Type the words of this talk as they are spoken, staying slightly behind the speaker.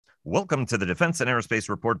Welcome to the Defense and Aerospace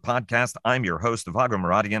Report podcast. I'm your host, Vago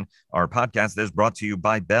Muradian. Our podcast is brought to you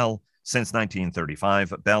by Bell. Since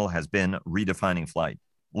 1935, Bell has been redefining flight.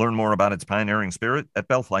 Learn more about its pioneering spirit at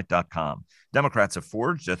bellflight.com. Democrats have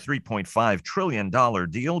forged a $3.5 trillion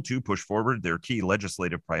deal to push forward their key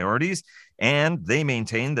legislative priorities, and they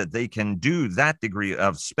maintain that they can do that degree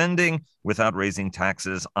of spending without raising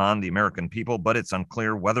taxes on the American people, but it's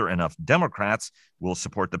unclear whether enough Democrats will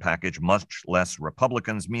support the package, much less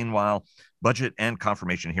Republicans. Meanwhile, budget and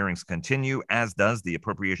confirmation hearings continue, as does the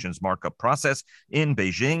appropriations markup process in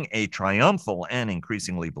Beijing. A triumphal and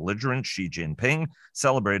increasingly belligerent Xi Jinping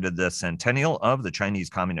celebrated the centennial of the Chinese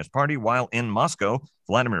Communist Party, while in Moscow,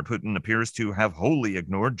 Vladimir Putin appears to have wholly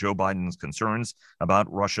ignored Joe Biden's concerns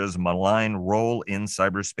about Russia's malign role in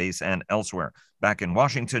cyberspace and elsewhere. Back in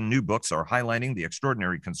Washington, new books are highlighting the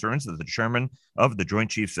extraordinary concerns that the chairman of the Joint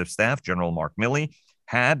Chiefs of Staff, General Mark Milley,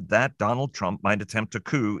 had that Donald Trump might attempt a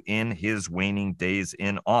coup in his waning days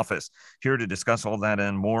in office. Here to discuss all that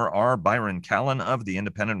and more are Byron Callan of the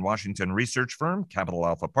independent Washington research firm Capital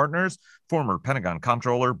Alpha Partners, former Pentagon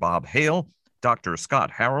Comptroller Bob Hale, Dr.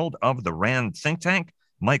 Scott Harold of the RAND think tank,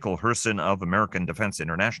 Michael Herson of American Defense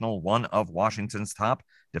International, one of Washington's top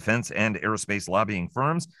defense and aerospace lobbying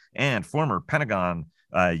firms, and former Pentagon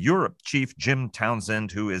Europe chief Jim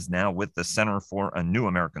Townsend, who is now with the Center for a New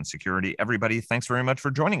American Security. Everybody, thanks very much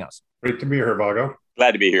for joining us. Great to be here, Vago.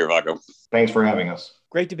 Glad to be here, Vago. Thanks for having us.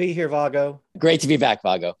 Great to be here, Vago. Great to be back,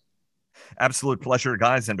 Vago. Absolute pleasure,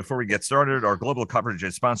 guys. And before we get started, our global coverage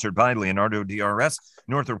is sponsored by Leonardo DRS.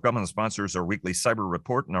 Northrop Grumman sponsors our weekly cyber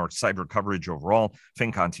report and our cyber coverage overall.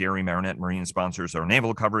 Fincantieri Marinette Marine sponsors our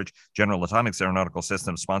naval coverage. General Atomics Aeronautical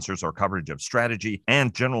Systems sponsors our coverage of strategy.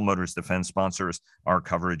 And General Motors Defense sponsors our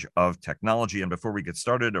coverage of technology. And before we get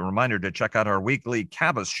started, a reminder to check out our weekly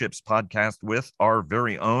Cavas Ships podcast with our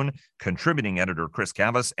very own contributing editor, Chris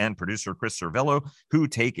Cavas, and producer, Chris Cervello, who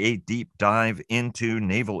take a deep dive into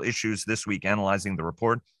naval issues this week, analyzing the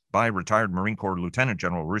report by retired Marine Corps Lieutenant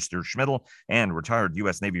General Rooster Schmidl and retired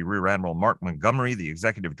U.S. Navy Rear Admiral Mark Montgomery, the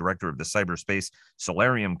executive director of the Cyberspace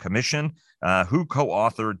Solarium Commission, who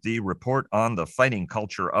co-authored the report on the fighting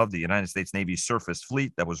culture of the United States Navy surface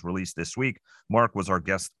fleet that was released this week. Mark was our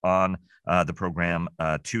guest on the program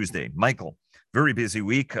Tuesday. Michael, very busy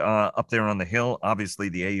week up there on the Hill. Obviously,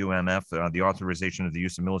 the AUMF, the authorization of the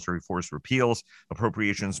use of military force repeals,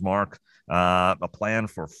 appropriations mark, a plan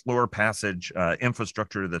for floor passage,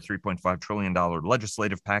 infrastructure, the $3.5 trillion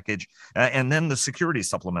legislative package, and then the security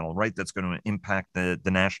supplemental, right, that's going to impact the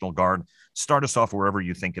National Guard. Start us off wherever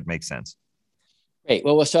you think it makes sense. Great.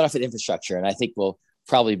 Well, we'll start off with infrastructure, and I think we'll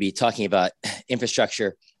probably be talking about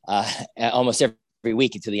infrastructure almost every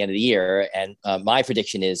week until the end of the year. And my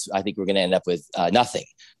prediction is I think we're going to end up with nothing.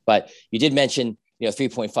 But you did mention,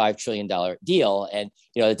 $3.5 trillion deal. And,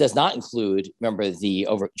 it does not include, remember, the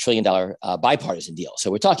over $1 trillion bipartisan deal.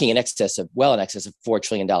 So we're talking in excess of $4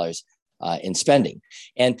 trillion in spending.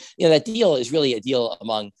 And, that deal is really a deal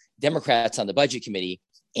among Democrats on the Budget Committee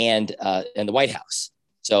and the White House.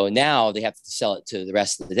 So now they have to sell it to the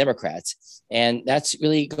rest of the Democrats. And that's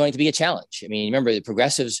really going to be a challenge. I mean, remember, the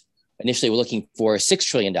progressives initially were looking for a $6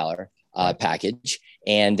 trillion package.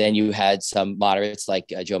 And then you had some moderates like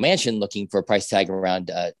Joe Manchin looking for a price tag around,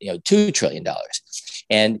 $2 trillion.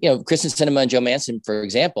 And, Kyrsten Sinema and Joe Manchin, for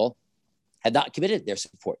example, had not committed their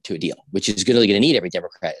support to a deal, which is really going to need every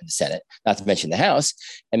Democrat in the Senate, not to mention the House.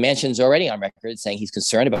 And Manchin's already on record saying he's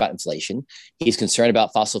concerned about inflation. He's concerned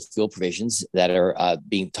about fossil fuel provisions that are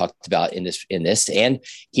being talked about in this, and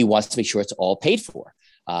he wants to make sure it's all paid for.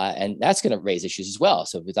 And that's going to raise issues as well.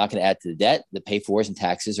 So if it's not going to add to the debt, the pay-fors and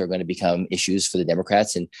taxes are going to become issues for the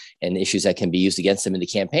Democrats and issues that can be used against them in the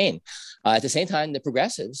campaign. At the same time, the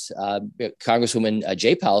progressives, Congresswoman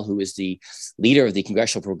Jay Powell, who is the leader of the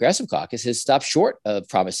Congressional Progressive Caucus, has stopped short of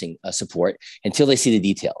promising support until they see the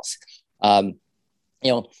details. And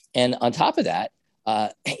on top of that,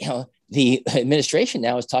 the administration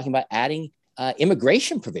now is talking about adding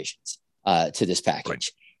immigration provisions to this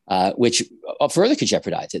package. Which further could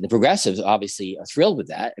jeopardize it. The progressives obviously are thrilled with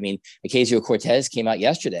that. I mean, Ocasio-Cortez came out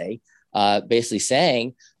yesterday basically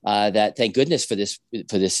saying that thank goodness for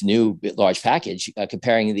this new large package,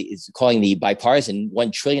 calling the bipartisan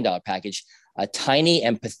 $1 trillion package a tiny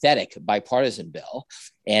and pathetic bipartisan bill,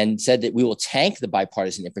 and said that we will tank the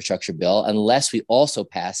bipartisan infrastructure bill unless we also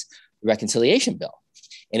pass the reconciliation bill.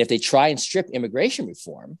 And if they try and strip immigration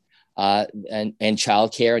reform, and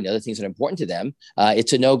childcare and the other things that are important to them,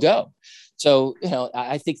 it's a no-go. So,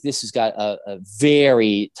 I think this has got a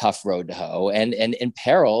very tough road to hoe and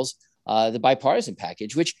imperils the bipartisan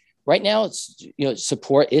package, which right now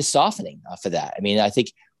support is softening for that. I mean, I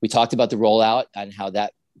think we talked about the rollout and how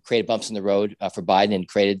that created bumps in the road for Biden and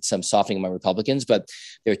created some softening among Republicans. But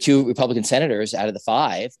there are two Republican senators out of the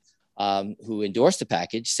five who endorsed the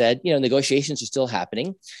package said, negotiations are still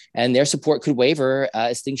happening and their support could waver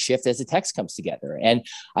as things shift, as the text comes together. And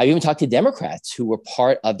I've even talked to Democrats who were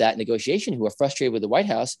part of that negotiation who are frustrated with the White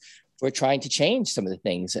House for trying to change some of the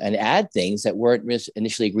things and add things that weren't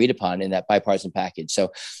initially agreed upon in that bipartisan package.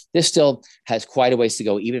 So this still has quite a ways to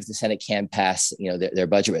go, even if the Senate can pass, their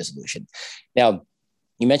budget resolution. Now,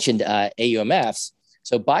 you mentioned AUMFs.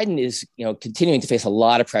 So Biden is, continuing to face a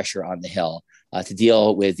lot of pressure on the Hill to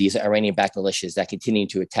deal with these Iranian-backed militias that continue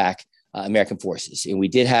to attack American forces. And we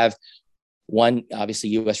did have one, obviously,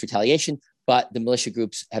 U.S. retaliation, but the militia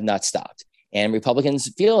groups have not stopped. And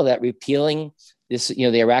Republicans feel that repealing this,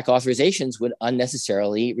 the Iraq authorizations would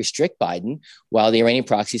unnecessarily restrict Biden while the Iranian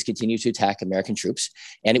proxies continue to attack American troops.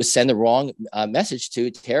 And it would send the wrong message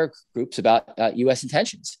to terror groups about U.S.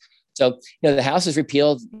 intentions. So, the House has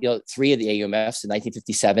repealed, three of the AUMFs in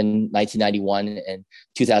 1957, 1991, and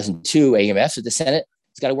 2002 AUMFs. So the Senate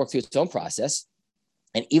has got to work through its own process.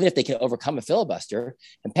 And even if they can overcome a filibuster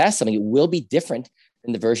and pass something, it will be different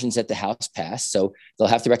than the versions that the House passed. So they'll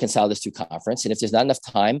have to reconcile this through conference. And if there's not enough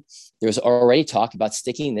time, there's already talk about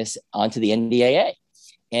sticking this onto the NDAA.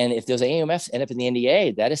 And if those AUMFs end up in the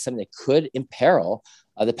NDAA, that is something that could imperil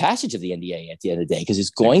the passage of the NDAA at the end of the day, because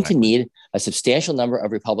it's going to need a substantial number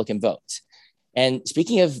of Republican votes. And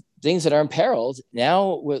speaking of things that are imperiled,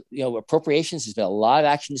 now with appropriations, there's been a lot of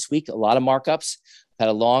action this week, a lot of markups, had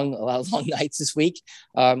a lot of long nights this week.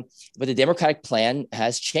 But the Democratic plan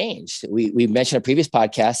has changed. We mentioned in a previous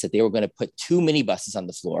podcast that they were going to put 2 minibuses on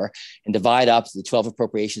the floor and divide up the 12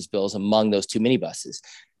 appropriations bills among those 2 minibuses.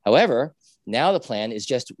 However, now the plan is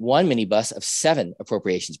just 1 minibus of 7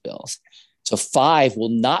 appropriations bills. So 5 will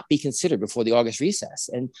not be considered before the August recess.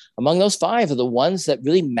 And among those 5 are the ones that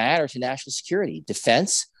really matter to national security: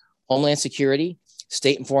 defense, homeland security,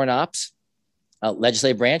 state and foreign ops,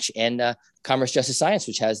 legislative branch, and commerce, justice, science,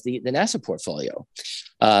 which has the NASA portfolio.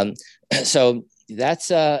 So that's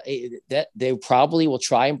that they probably will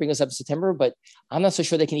try and bring us up in September, but I'm not so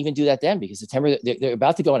sure they can even do that then, because September, they're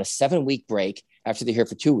about to go on a 7-week break after they're here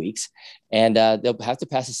for 2 weeks. And they'll have to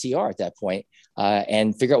pass a CR at that point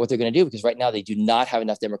and figure out what they're going to do, because right now they do not have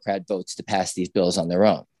enough Democrat votes to pass these bills on their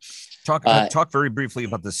own. Talk very briefly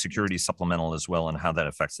about the security supplemental as well and how that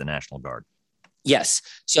affects the National Guard. Yes.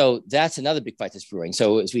 So that's another big fight that's brewing.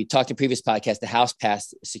 So as we talked in previous podcasts, the House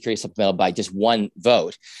passed security supplemental by just 1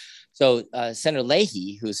 vote. So Senator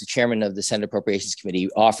Leahy, who's the chairman of the Senate Appropriations Committee,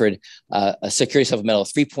 offered a security supplemental of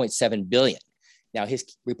 $3.7 billion. Now, his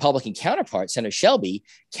Republican counterpart, Senator Shelby,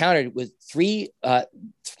 countered with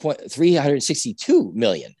 $362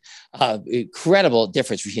 million. Incredible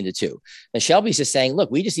difference between the two. And Shelby's just saying, look,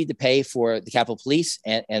 we just need to pay for the Capitol Police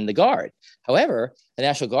and the Guard. However, the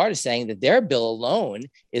National Guard is saying that their bill alone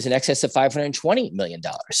is in excess of $520 million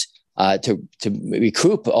to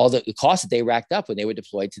recoup all the costs that they racked up when they were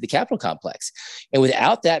deployed to the Capitol complex. And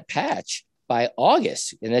without that patch by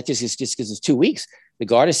August, and that just gives us 2 weeks, the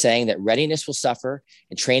Guard is saying that readiness will suffer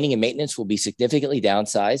and training and maintenance will be significantly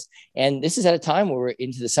downsized. And this is at a time where we're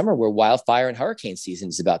into the summer where wildfire and hurricane season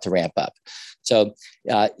is about to ramp up. So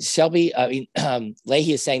Leahy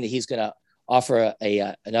is saying that he's going to offer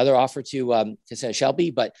another offer to Senator Shelby,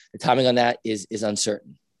 but the timing on that is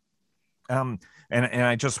uncertain. And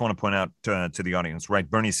I just want to point out to the audience, right?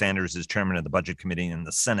 Bernie Sanders is chairman of the Budget Committee in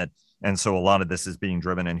the Senate. And so a lot of this is being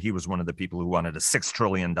driven. And he was one of the people who wanted a $6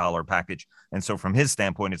 trillion package. And so from his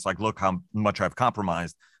standpoint, it's like, look how much I've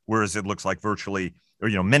compromised. Whereas it looks like virtually, or,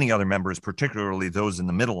 many other members, particularly those in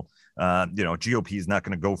the middle, GOP is not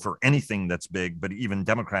going to go for anything that's big, but even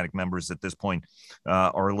Democratic members at this point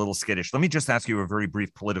are a little skittish. Let me just ask you a very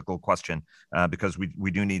brief political question because we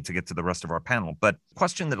do need to get to the rest of our panel. But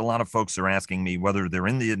question that a lot of folks are asking me, whether they're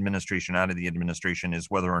in the administration, out of the administration, is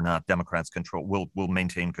whether or not Democrats will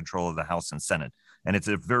maintain control of the House and Senate. And it's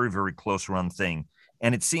a very, very close run thing.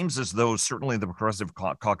 And it seems as though certainly the Progressive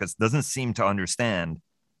Caucus doesn't seem to understand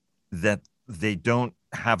that they don't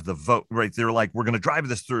have the vote, right? They're like, we're going to drive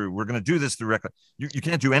this through. We're going to do this through record. You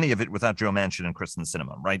can't do any of it without Joe Manchin and Kristen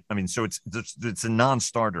Sinema, right? I mean, so it's a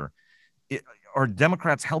non-starter. Are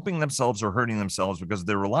Democrats helping themselves or hurting themselves? Because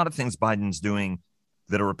there are a lot of things Biden's doing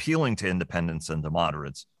that are appealing to independents and to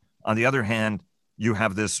moderates. On the other hand, you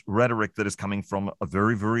have this rhetoric that is coming from a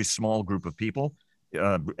very, very small group of people.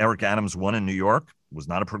 Eric Adams won in New York, was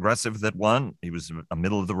not a progressive that won. He was a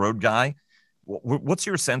middle of the road guy. What's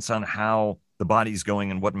your sense on how the body's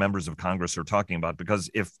going and what members of Congress are talking about? Because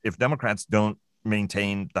if Democrats don't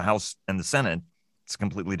maintain the House and the Senate, it's a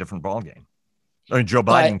completely different ballgame. I mean, Joe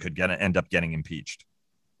Biden could end up getting impeached.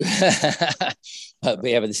 but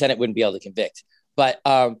the Senate wouldn't be able to convict. But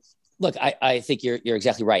look, I think you're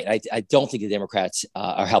exactly right. I don't think the Democrats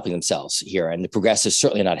are helping themselves here, and the progressives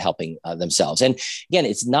certainly not helping themselves. And again,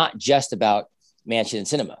 it's not just about Manchin and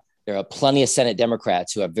Sinema. There are plenty of Senate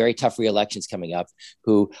Democrats who have very tough re-elections coming up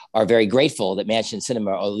who are very grateful that Manchin and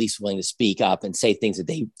Sinema are at least willing to speak up and say things that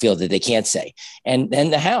they feel that they can't say. And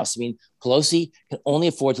then the House, I mean, Pelosi can only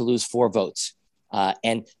afford to lose 4 votes.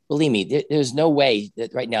 And believe me, there's no way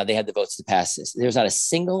that right now they have the votes to pass this. There's not a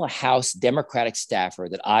single House Democratic staffer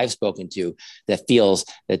that I've spoken to that feels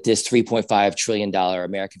that this $3.5 trillion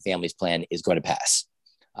American Families Plan is going to pass.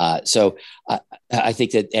 So I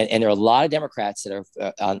think that, and there are a lot of Democrats that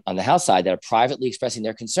are on the House side that are privately expressing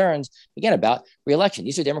their concerns, again, about reelection.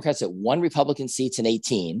 These are Democrats that won Republican seats in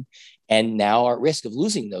 2018 and now are at risk of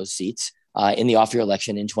losing those seats in the off-year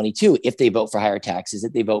election in 2022 if they vote for higher taxes,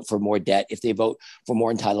 if they vote for more debt, if they vote for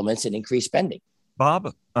more entitlements and increased spending.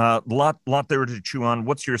 Bob, lot there to chew on.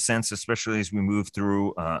 What's your sense, especially as we move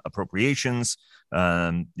through appropriations?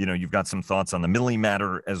 You've got some thoughts on the Milley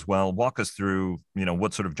matter as well. Walk us through,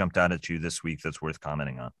 what sort of jumped out at you this week that's worth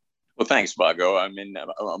commenting on. Well, thanks, Vago. I mean,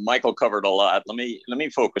 Michael covered a lot. Let me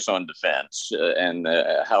focus on defense and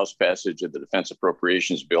the House passage of the Defense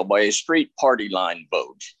Appropriations Bill by a straight party line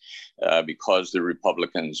vote, because the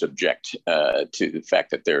Republicans object to the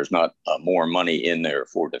fact that there's not more money in there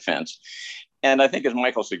for defense. And I think, as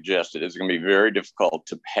Michael suggested, it's going to be very difficult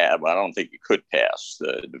to pass. I don't think you could pass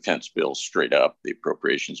the defense bill straight up, the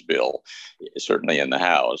appropriations bill, certainly in the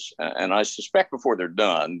House. And I suspect before they're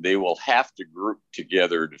done, they will have to group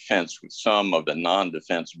together defense with some of the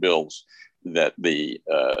non-defense bills that the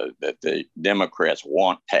Democrats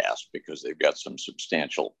want passed, because they've got some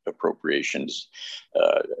substantial appropriations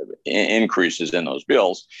increases in those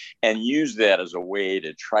bills, and use that as a way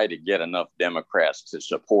to try to get enough Democrats to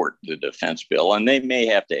support the defense bill. And they may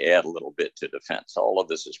have to add a little bit to defense. All of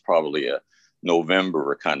this is probably a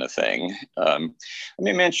November kind of thing. Let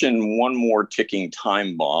me mention one more ticking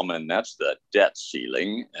time bomb, and that's the debt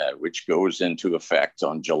ceiling, which goes into effect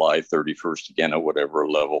on July 31st, again, at whatever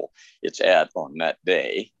level it's at on that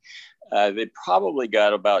day. They probably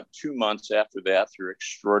got about 2 months after that through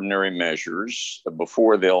extraordinary measures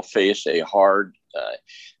before they'll face a hard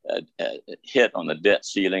hit on the debt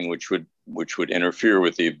ceiling, which would interfere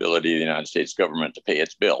with the ability of the United States government to pay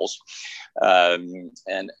its bills.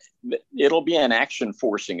 And it'll be an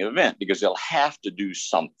action-forcing event because they'll have to do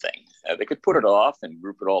something. They could put it off and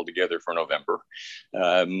group it all together for November,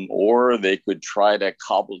 or they could try to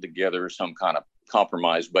cobble together some kind of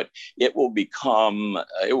compromise, but it will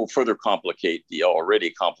further complicate the already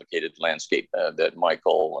complicated landscape that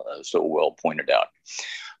Michael so well pointed out.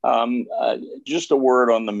 Just a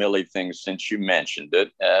word on the Milley thing, since you mentioned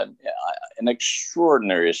it. An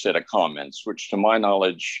extraordinary set of comments, which to my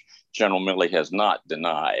knowledge, General Milley has not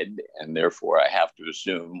denied, and therefore I have to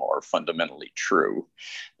assume are fundamentally true.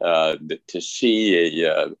 That to see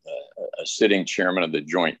a sitting chairman of the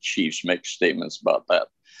Joint Chiefs make statements about that,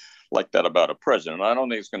 like that about a president, I don't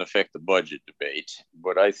think it's going to affect the budget debate,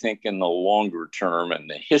 but I think in the longer term and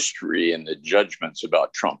the history and the judgments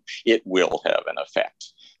about Trump, it will have an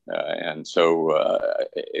effect. And so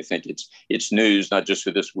I think it's news, not just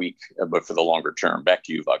for this week, but for the longer term. Back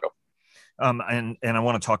to you, Vago. And I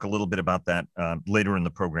want to talk a little bit about that later in the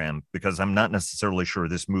program, because I'm not necessarily sure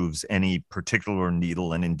this moves any particular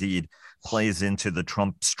needle, and indeed plays into the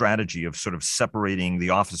Trump strategy of sort of separating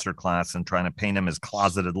the officer class and trying to paint them as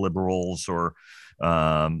closeted liberals or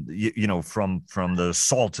from the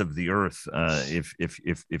salt of the earth,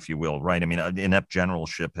 if you will, right? I mean, inept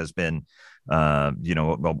generalship has been a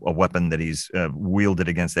weapon that he's wielded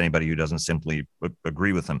against anybody who doesn't simply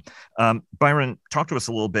agree with him. Byron, talk to us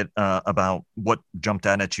a little bit about what jumped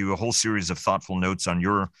out at you, a whole series of thoughtful notes on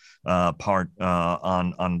your part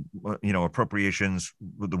on appropriations,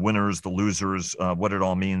 the winners, the losers, what it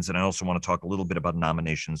all means. And I also want to talk a little bit about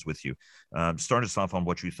nominations with you. Start us off on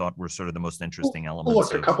what you thought were sort of the most interesting elements.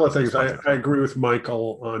 Look, a couple of things. I agree with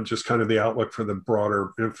Michael on just kind of the outlook for the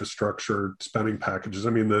broader infrastructure spending packages. I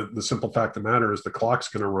mean, the simple fact of the matter is the clock's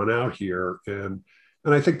going to run out here. And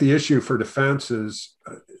I think the issue for defense is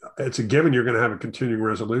it's a given you're going to have a continuing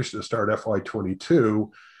resolution to start FY22.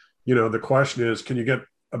 The question is, can you get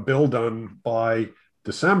a bill done by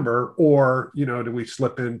December, or, do we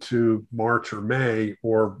slip into March or May,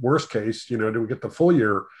 or worst case, do we get the full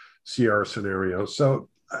year CR scenario? So,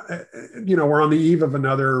 we're on the eve of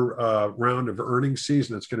another round of earnings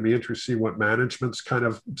season. It's going to be interesting to see what management's kind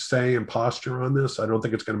of say and posture on this. I don't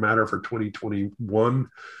think it's going to matter for 2021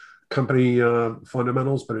 company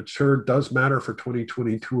fundamentals, but it sure does matter for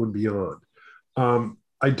 2022 and beyond.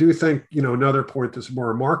 I do think, another point that's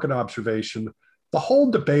more a market observation, the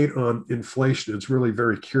whole debate on inflation is really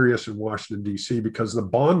very curious in Washington, D.C., because the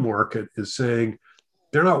bond market is saying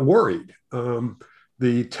they're not worried.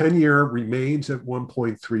 The 10-year remains at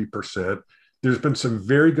 1.3%. There's been some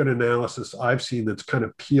very good analysis I've seen that's kind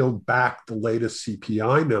of peeled back the latest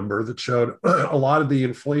CPI number that showed a lot of the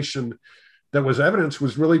inflation that was evidenced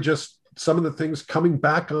was really just some of the things coming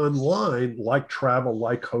back online, like travel,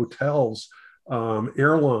 like hotels,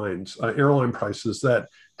 airline prices that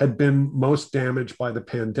had been most damaged by the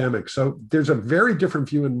pandemic. So there's a very different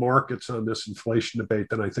view in markets on this inflation debate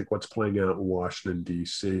than I think what's playing out in Washington,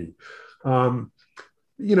 D.C. And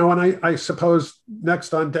I suppose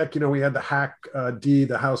next on deck, we had the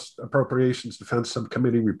the House Appropriations Defense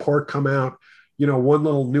Subcommittee report come out. One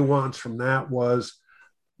little nuance from that was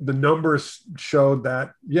the numbers showed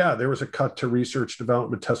that, there was a cut to research,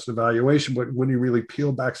 development, test, and evaluation. But when you really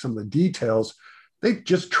peel back some of the details, they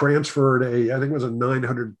just transferred I think it was a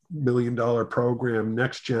 $900 million program,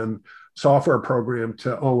 next gen software program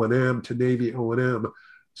to O&M, to Navy O&M.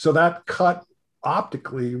 So that cut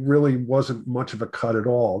optically really wasn't much of a cut at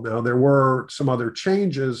all. Now, there were some other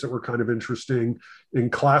changes that were kind of interesting in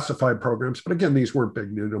classified programs, but again, these weren't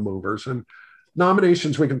big needle movers. And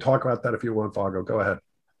nominations, we can talk about that if you want, Vago. Go ahead.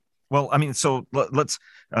 Well, I mean, so let's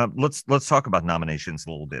talk about nominations a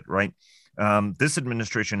little bit, right? This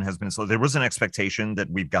administration has been slow. There was an expectation that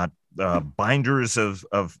we've got binders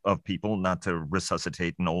of people, not to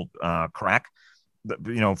resuscitate an old crack.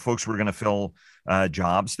 Folks were going to fill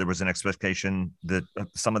jobs. There was an expectation that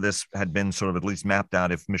some of this had been sort of at least mapped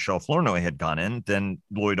out. If Michelle Flournoy had gone in, then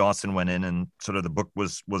Lloyd Austin went in, and sort of the book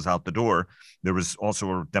was out the door. There was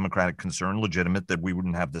also a Democratic concern, legitimate, that we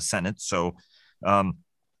wouldn't have the Senate. So,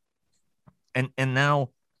 and now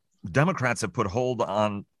Democrats have put holds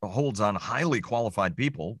on highly qualified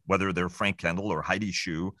people, whether they're Frank Kendall or Heidi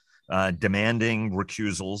Shyu, demanding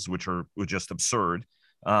recusals, which are just absurd.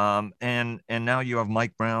 And now you have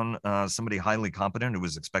Mike Brown, somebody highly competent who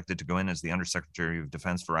was expected to go in as the Undersecretary of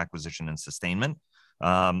Defense for Acquisition and Sustainment.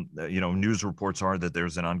 News reports are that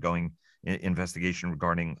there's an ongoing investigation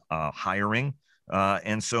regarding hiring.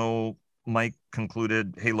 And so Mike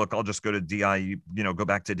concluded, hey, look, I'll just go to DIU, go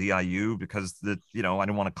back to DIU because I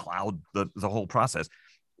don't want to cloud the whole process.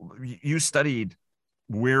 You studied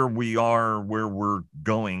where we are, where we're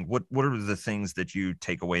going. What are the things that you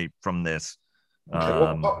take away from this? Okay,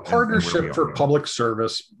 well, Partnership for Public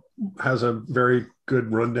Service has a very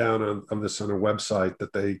good rundown on this on a website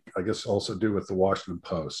that they, I guess, also do with the Washington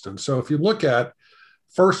Post. And so if you look at,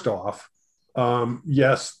 first off,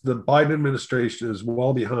 yes, the Biden administration is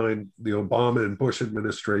well behind the Obama and Bush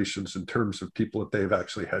administrations in terms of people that they've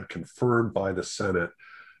actually had confirmed by the Senate.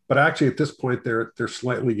 But actually, at this point, they're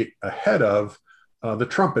slightly ahead of the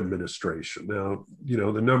Trump administration. Now,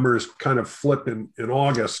 the numbers kind of flip in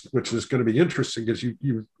August, which is going to be interesting because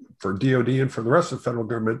you for DOD and for the rest of the federal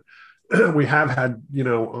government, we have had,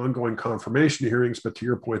 ongoing confirmation hearings, but to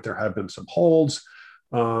your point, there have been some holds.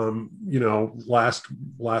 Last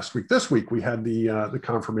week, this week, we had the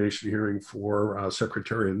confirmation hearing for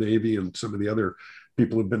Secretary of the Navy and some of the other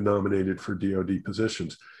people who've been nominated for DOD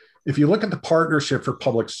positions. If you look at the Partnership for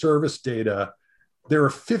Public Service data, there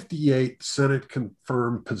are 58 Senate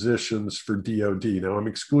confirmed positions for DOD. Now, I'm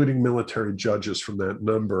excluding military judges from that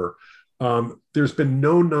number. There's been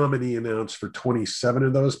no nominee announced for 27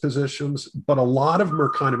 of those positions, but a lot of them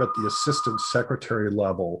are kind of at the assistant secretary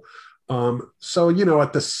level. So,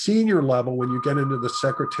 at the senior level, when you get into the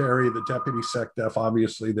secretary, the deputy SecDef,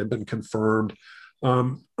 obviously they've been confirmed.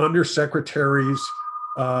 Undersecretaries,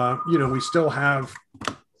 we still have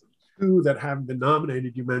two that haven't been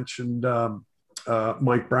nominated. You mentioned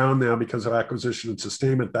Mike Brown now because of acquisition and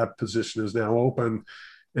sustainment. That position is now open.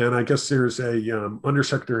 And I guess there's a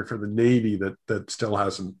undersecretary for the Navy that still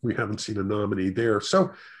we haven't seen a nominee there.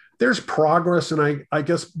 So there's progress. And I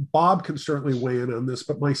guess Bob can certainly weigh in on this,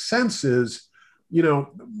 but my sense is,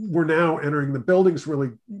 we're now entering the building's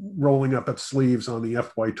really rolling up its sleeves on the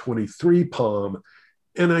FY23 POM.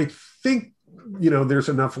 And I think, there's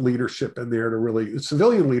enough leadership in there to really,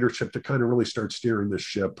 civilian leadership to kind of really start steering this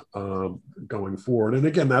ship going forward. And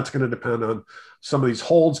again, that's going to depend on some of these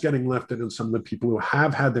holds getting lifted and some of the people who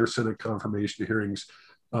have had their Senate confirmation hearings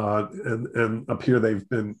and appear they've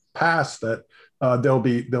been passed, that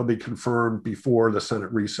they'll be confirmed before the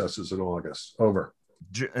Senate recesses in August. Over.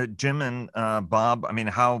 Jim and Bob, I mean,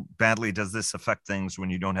 how badly does this affect things when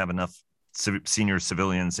you don't have enough senior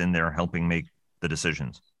civilians in there helping make the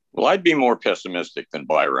decisions? Well, I'd be more pessimistic than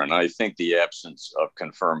Byron. I think the absence of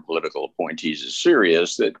confirmed political appointees is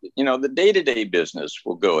serious. That, the day-to-day business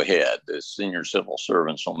will go ahead. The senior civil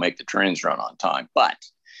servants will make the trains run on time, but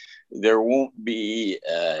there won't be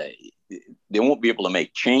they won't be able to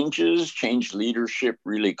make changes. Change leadership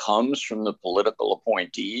really comes from the political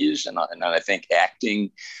appointees, and I think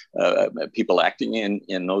people acting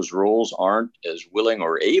in those roles aren't as willing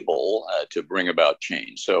or able to bring about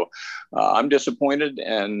change. So I'm disappointed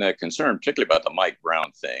and concerned, particularly about the Mike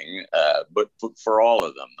Brown thing, but for all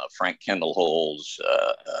of them, Frank Kendall Holes.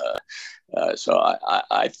 So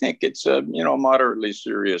I think it's a moderately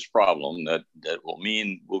serious problem that will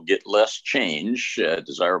mean we'll get less change,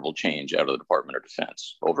 desirable change, out of the Department of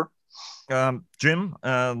Defense. Over. Jim,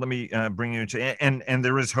 let me bring you to, and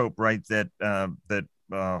there is hope, right? That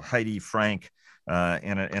Heidi, Frank,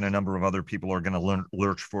 and a number of other people are going to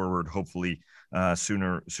lurch forward, hopefully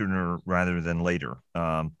sooner rather than later.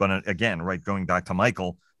 But again, right, going back to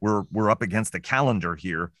Michael, we're up against a calendar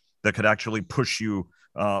here that could actually push you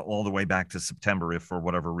all the way back to September if, for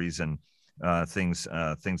whatever reason, things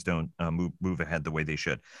don't move ahead the way they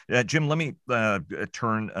should. Jim, let me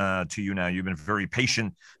turn to you now. You've been very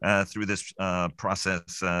patient through this process,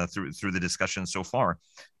 through the discussion so far.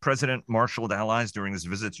 President marshaled allies during his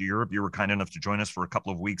visit to Europe. You were kind enough to join us for a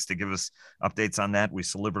couple of weeks to give us updates on that. We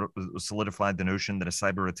solidified the notion that a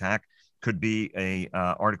cyber attack could be a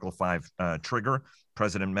Article 5 trigger.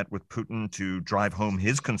 President met with Putin to drive home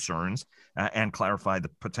his concerns and clarify the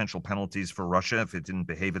potential penalties for Russia if it didn't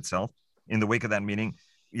behave itself. In the wake of that meeting,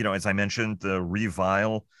 as I mentioned, the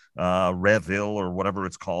Revil, or whatever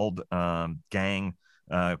it's called, gang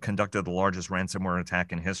conducted the largest ransomware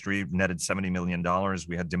attack in history, netted $70 million.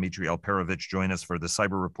 We had Dmitry Alperovitch join us for the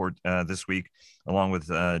cyber report this week, along with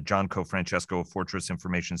John Cofrancesco of Fortress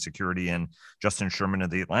Information Security and Justin Sherman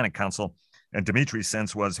of the Atlantic Council. And Dimitri's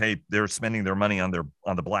sense was, hey, they're spending their money on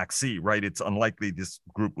the Black Sea, right? It's unlikely this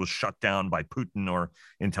group was shut down by Putin or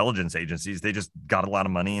intelligence agencies. They just got a lot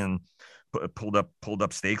of money and pulled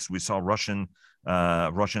up stakes. We saw Russians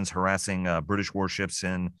harassing British warships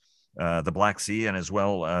in the Black Sea, and as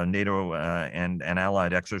well NATO and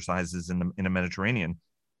allied exercises in the Mediterranean.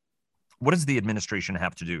 What does the administration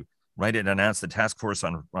have to do? Right? It announced the task force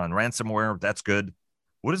on ransomware. That's good.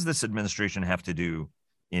 What does this administration have to do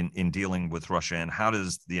in dealing with Russia, and how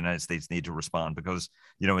does the United States need to respond? Because,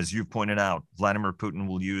 as you've pointed out, Vladimir Putin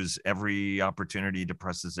will use every opportunity to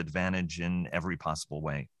press his advantage in every possible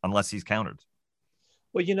way, unless he's countered.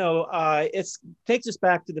 Well, it takes us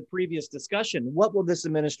back to the previous discussion. What will this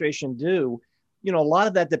administration do? A lot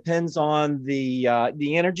of that depends on the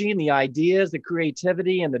energy and the ideas, the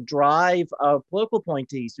creativity and the drive of political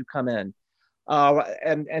appointees who come in.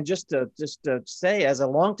 And just to say, as a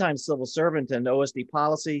longtime civil servant in OSD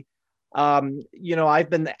policy, I've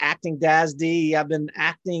been acting DASD, I've been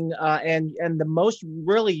acting, and the most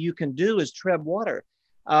really you can do is tread water.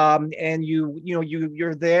 And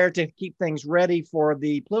you're there to keep things ready for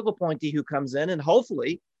the political appointee who comes in, and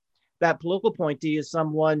hopefully that political appointee is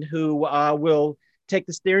someone who will take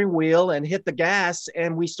the steering wheel and hit the gas,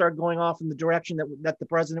 and we start going off in the direction that the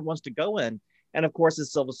president wants to go in. And of course,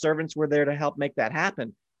 as civil servants, we're there to help make that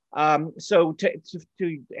happen. So to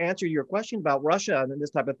answer your question about Russia and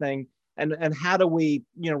this type of thing, and how do we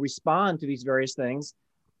respond to these various things?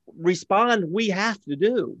 Respond we have to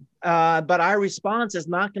do, but our response is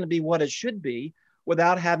not going to be what it should be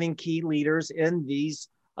without having key leaders in these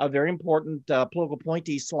very important political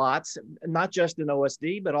appointee slots, not just in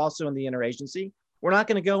OSD, but also in the interagency. We're not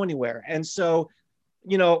going to go anywhere. And so,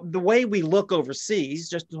 the way we look overseas,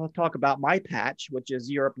 just to talk about my patch, which is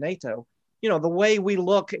Europe, NATO, the way we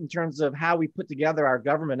look in terms of how we put together our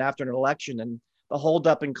government after an election and the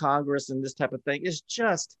holdup in Congress and this type of thing is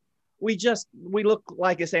just, we look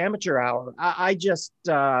like it's amateur hour. It's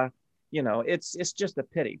just a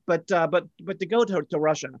pity. But to go to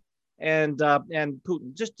Russia and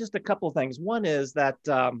Putin, just a couple of things. One is that,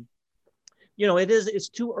 it's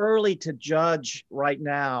too early to judge right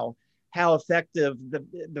now how effective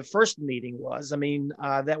the first meeting was. I mean,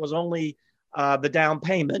 that was only the down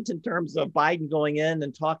payment in terms of Biden going in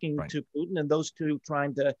and talking to Putin and those two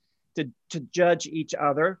trying to judge each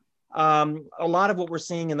other. A lot of what we're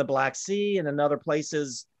seeing in the Black Sea and in other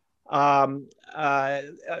places, in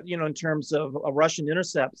terms of Russian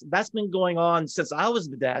intercepts, that's been going on since I was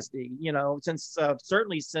the DASD,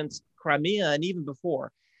 certainly since Crimea and even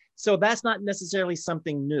before. So that's not necessarily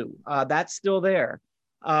something new. That's still there.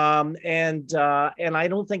 And I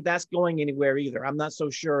don't think that's going anywhere either. I'm not so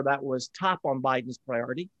sure that was top on Biden's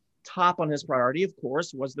priority. Top on his priority, of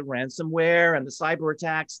course, was the ransomware and the cyber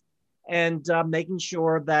attacks and making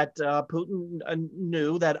sure that Putin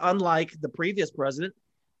knew that, unlike the previous president,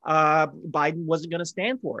 Biden wasn't going to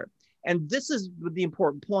stand for it. And this is the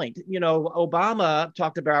important point. You know, Obama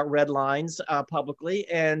talked about red lines publicly.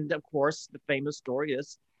 And of course, the famous story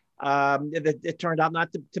is it turned out not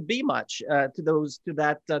to be much to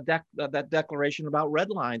that declaration about red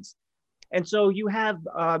lines. And so you have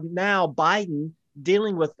now Biden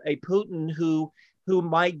dealing with a Putin who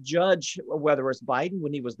might judge, whether it's Biden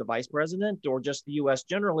when he was the vice president or just the U.S.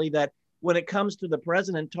 generally, that when it comes to the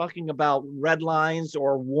president talking about red lines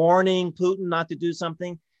or warning Putin not to do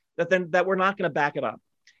something, that we're not going to back it up.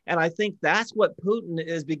 And I think that's what Putin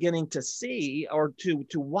is beginning to see or to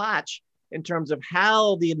watch in terms of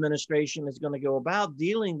how the administration is going to go about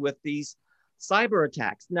dealing with these cyber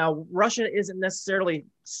attacks. Now, Russia isn't necessarily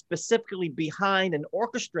specifically behind and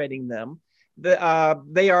orchestrating them.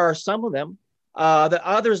 They are some of them. The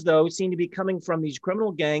others, though, seem to be coming from these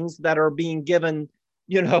criminal gangs that are being given,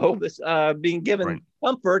 right,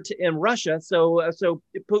 comfort in Russia. So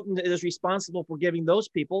Putin is responsible for giving those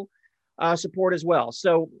people support as well.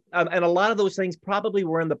 So, and a lot of those things probably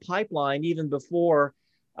were in the pipeline even before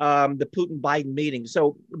the Putin-Biden meeting.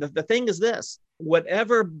 So the thing is this: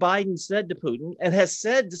 whatever Biden said to Putin and has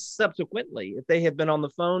said subsequently, if they have been on the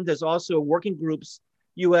phone, there's also working groups,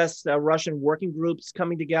 U.S. Russian working groups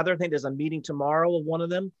coming together. I think there's a meeting tomorrow of one of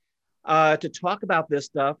them to talk about this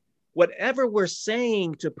stuff. Whatever we're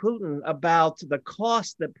saying to Putin about the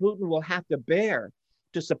cost that Putin will have to bear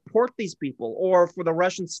to support these people, or for the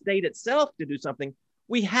Russian state itself to do something,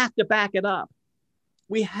 we have to back it up.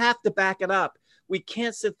 We have to back it up. We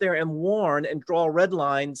can't sit there and warn and draw red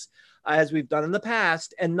lines as we've done in the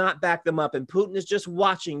past and not back them up. And Putin is just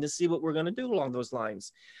watching to see what we're going to do along those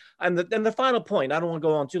lines. And the final point, I don't want to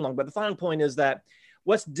go on too long, but the final point is that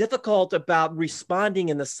what's difficult about responding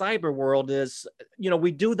in the cyber world is,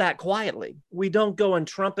 we do that quietly. We don't go and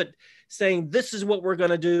trumpet saying, this is what we're going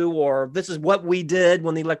to do, or this is what we did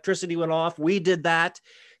when the electricity went off. We did that.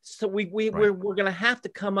 So we're going to have to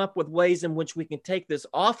come up with ways in which we can take this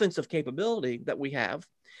offensive capability that we have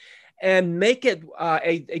and make it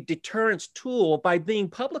a deterrence tool by being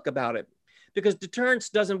public about it. Because deterrence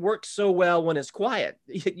doesn't work so well when it's quiet.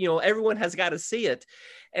 Everyone has got to see it.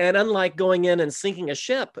 And unlike going in and sinking a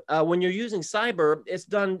ship, when you're using cyber,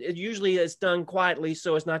 usually it's done quietly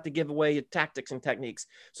so as not to give away tactics and techniques.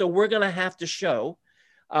 So we're going to have to show,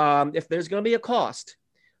 if there's going to be a cost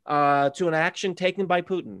to an action taken by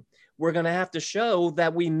Putin, we're going to have to show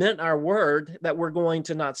that we meant our word, that we're going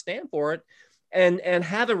to not stand for it, and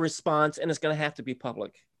have a response, and it's going to have to be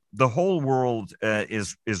public. The whole world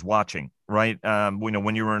is watching, right?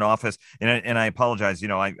 When you were in office, and I apologize.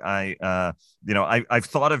 I've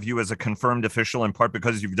thought of you as a confirmed official in part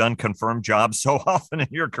because you've done confirmed jobs so often in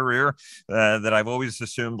your career that I've always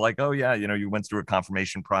assumed, like, oh yeah, you went through a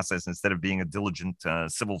confirmation process instead of being a diligent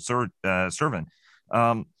civil servant.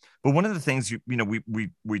 But one of the things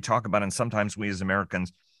we talk about, and sometimes we as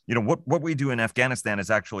Americans, what we do in Afghanistan is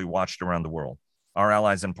actually watched around the world. Our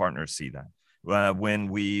allies and partners see that.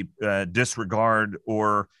 When we disregard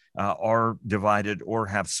or are divided or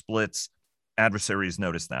have splits, adversaries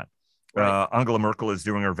notice that. Right. Angela Merkel is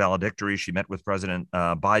doing her valedictory. She met with President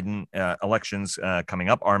Biden. Elections coming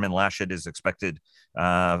up. Armin Laschet is expected,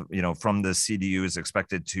 from the CDU, is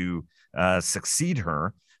expected to succeed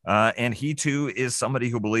her. And he too is somebody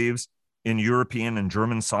who believes in European and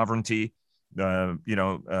German sovereignty. Russia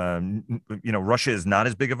is not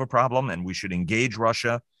as big of a problem, and we should engage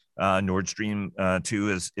Russia. Nord Stream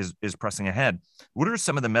 2 is pressing ahead. What are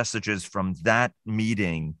some of the messages from that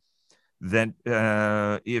meeting that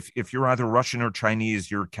if you're either Russian or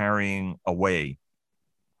Chinese, you're carrying away?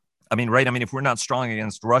 I mean, right? I mean, if we're not strong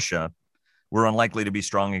against Russia, we're unlikely to be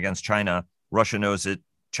strong against China. Russia knows it.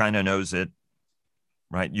 China knows it.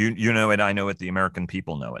 Right? You know it. I know it. The American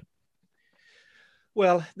people know it.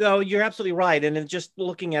 Well, no, you're absolutely right. And in just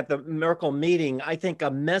looking at the Merkel meeting, I think a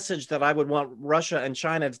message that I would want Russia and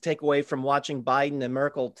China to take away from watching Biden and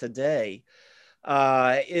Merkel today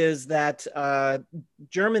is that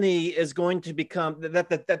Germany is going to become that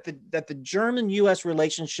the German-U.S.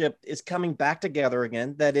 relationship is coming back together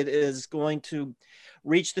again, that it is going to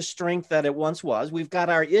reach the strength that it once was. We've got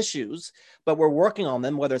our issues, but we're working on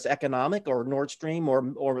them, whether it's economic or Nord Stream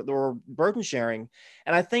or burden sharing.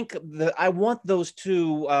 And I think I want those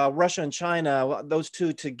two, Russia and China, those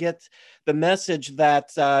two, to get the message that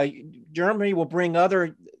Germany will bring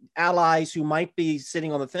other allies who might be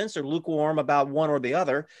sitting on the fence or lukewarm about one or the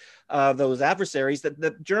other, those adversaries,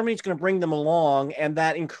 that Germany's going to bring them along, and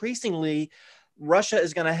that increasingly Russia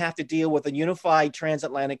is going to have to deal with a unified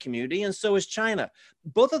transatlantic community, and so is China.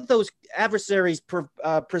 Both of those adversaries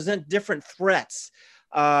present different threats.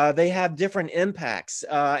 They have different impacts.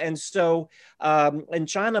 And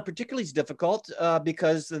China particularly is difficult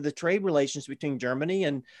because of the trade relations between Germany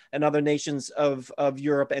and other nations of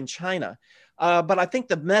Europe and China. But I think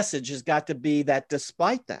the message has got to be that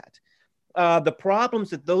despite that, the problems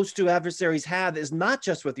that those two adversaries have is not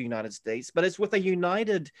just with the United States, but it's with a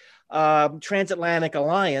united transatlantic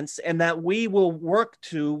alliance, and that we will work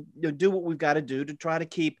to do what we've got to do to try to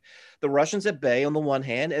keep the Russians at bay on the one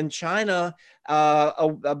hand, and China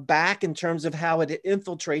back in terms of how it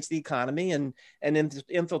infiltrates the economy and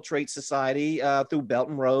infiltrates society through Belt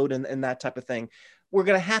and Road and that type of thing. We're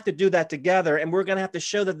going to have to do that together, and we're going to have to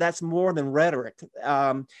show that that's more than rhetoric.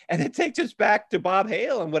 And it takes us back to Bob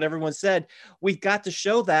Hale and what everyone said. We've got to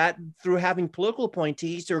show that through having political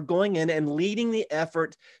appointees who are going in and leading the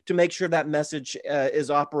effort to make sure that message is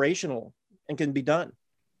operational and can be done.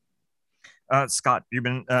 Scott, you've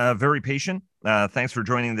been very patient. Thanks for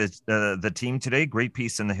joining the team today. Great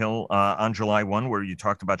piece in The Hill on July 1, where you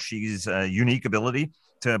talked about Xi's unique ability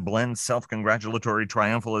to blend self-congratulatory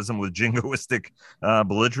triumphalism with jingoistic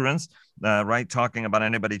belligerence, right? Talking about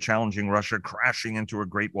anybody challenging Russia crashing into a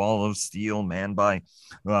great wall of steel manned by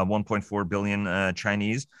 1.4 billion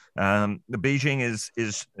Chinese. Beijing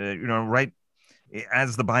is right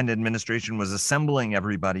as the Biden administration was assembling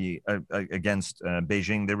everybody against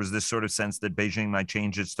Beijing, there was this sort of sense that Beijing might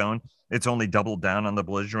change its tone. It's only doubled down on the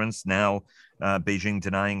belligerence. Now, Beijing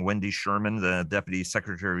denying Wendy Sherman, the Deputy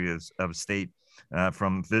Secretary of State,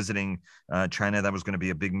 from visiting China. That was going to be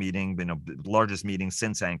a big meeting, largest meeting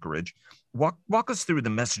since Anchorage. Walk us through the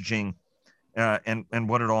messaging and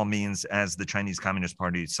what it all means as the Chinese Communist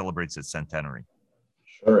Party celebrates its centenary.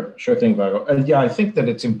 Sure thing, Vago. I think that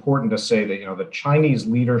it's important to say that, the Chinese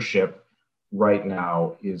leadership right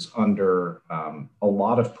now is under a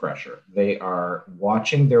lot of pressure. They are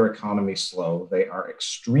watching their economy slow. They are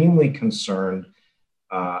extremely concerned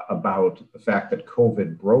about the fact that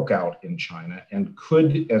COVID broke out in China and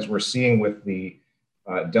could, as we're seeing with the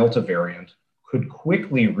Delta variant, could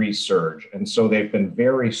quickly resurge. And so they've been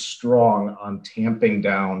very strong on tamping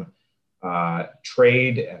down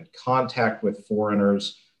trade and contact with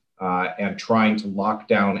foreigners and trying to lock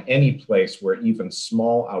down any place where even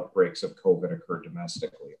small outbreaks of COVID occur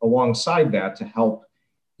domestically. Alongside that, to help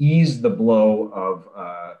ease the blow of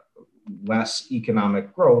less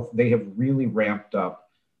economic growth, they have really ramped up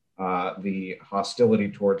the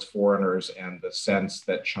hostility towards foreigners and the sense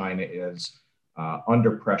that China is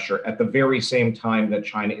under pressure at the very same time that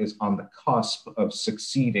China is on the cusp of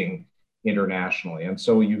succeeding internationally. And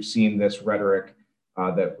so you've seen this rhetoric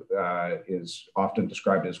that is often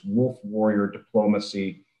described as wolf warrior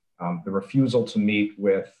diplomacy, the refusal to meet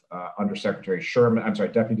with Deputy Secretary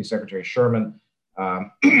Sherman.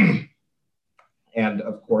 And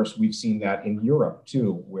of course, we've seen that in Europe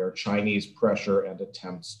too, where Chinese pressure and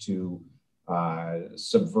attempts to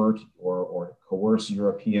subvert or coerce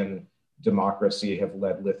European democracy have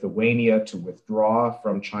led Lithuania to withdraw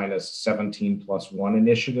from China's 17+1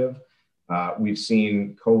 initiative. We've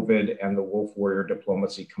seen COVID and the wolf warrior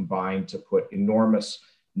diplomacy combine to put enormous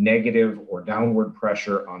negative or downward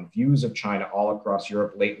pressure on views of China all across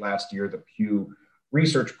Europe. Late last year, the Pew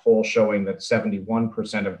Research poll showing that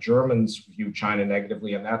 71% of Germans view China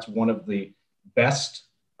negatively, and that's one of the best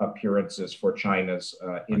appearances for China's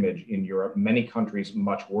image in Europe. Many countries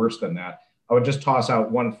much worse than that. I would just toss out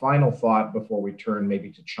one final thought before we turn maybe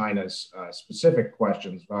to China's specific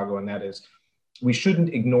questions, Vago, and that is, we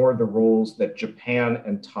shouldn't ignore the roles that Japan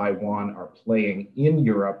and Taiwan are playing in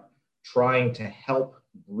Europe, trying to help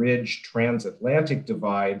bridge transatlantic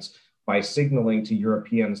divides by signaling to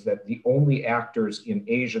Europeans that the only actors in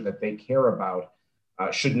Asia that they care about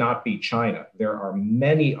should not be China. There are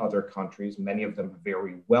many other countries, many of them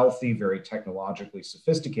very wealthy, very technologically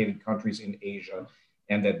sophisticated countries in Asia,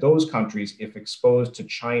 and that those countries, if exposed to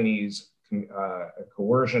Chinese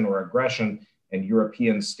coercion or aggression, and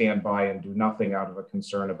Europeans stand by and do nothing out of a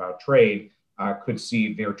concern about trade, could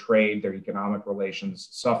see their trade, their economic relations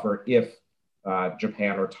suffer if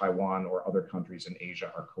Japan or Taiwan or other countries in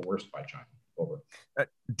Asia are coerced by China. Over.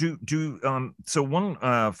 So one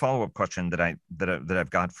follow-up question that I've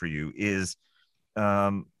got for you is,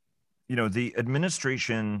 the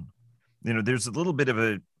administration, there's a little bit of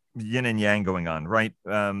a yin and yang going on, right?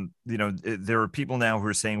 There are people now who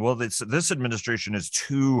are saying, well, this administration is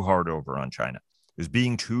too hard over on China, is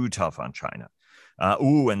being too tough on China.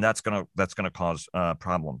 And that's gonna cause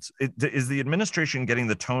problems. Is the administration getting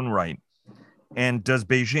the tone right? And does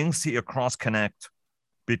Beijing see a cross connect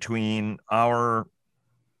between our,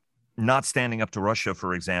 not standing up to Russia,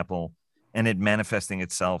 for example, and it manifesting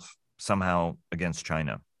itself somehow against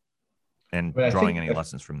China, and drawing any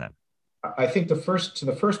lessons from that? I think the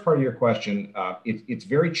first part of your question, it's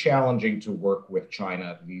very challenging to work with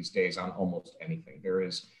China these days on almost anything. There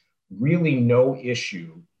is really no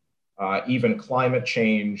issue, even climate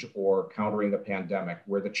change or countering the pandemic,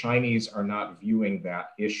 where the Chinese are not viewing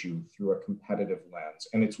that issue through a competitive lens.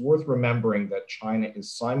 And it's worth remembering that China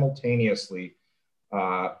is simultaneously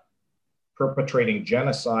perpetrating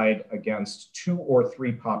genocide against 2 or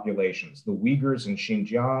 3 populations: the Uyghurs in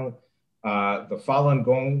Xinjiang, the Falun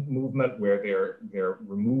Gong movement, where they're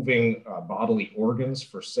removing bodily organs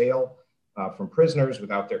for sale from prisoners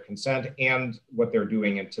without their consent, and what they're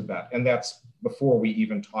doing in Tibet. And that's before we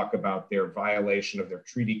even talk about their violation of their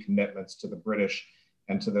treaty commitments to the British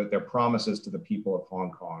and to their promises to the people of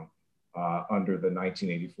Hong Kong under the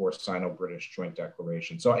 1984 Sino-British Joint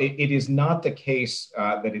Declaration. So it is not the case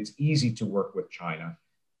that it's easy to work with China.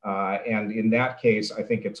 And in that case, I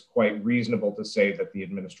think it's quite reasonable to say that the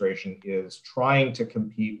administration is trying to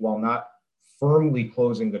compete while not firmly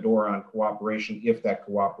closing the door on cooperation, if that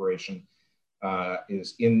cooperation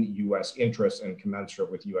is in U.S. interests and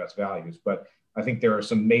commensurate with U.S. values. But I think there are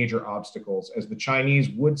some major obstacles. As the Chinese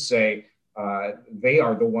would say, they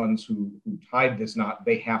are the ones who tied this knot.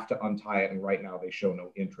 They have to untie it. And right now, they show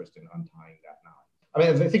no interest in untying that knot. I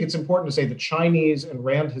mean, I think it's important to say the Chinese, and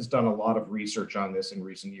Rand has done a lot of research on this in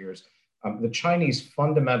recent years. The Chinese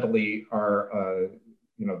fundamentally are,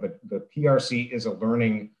 the PRC is a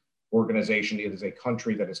learning organization. It is a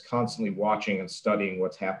country that is constantly watching and studying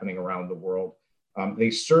what's happening around the world. They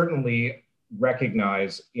certainly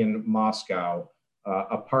recognize in Moscow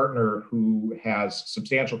a partner who has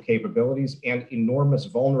substantial capabilities and enormous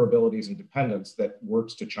vulnerabilities and dependence that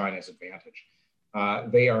works to China's advantage.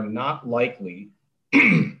 They are not likely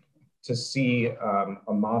to see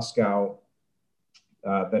a Moscow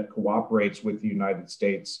that cooperates with the United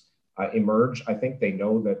States emerge. I think they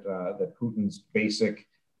know that Putin's basic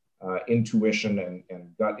intuition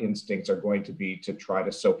and gut instincts are going to be to try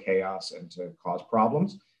to sow chaos and to cause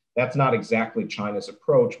problems. That's not exactly China's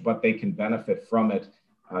approach, but they can benefit from it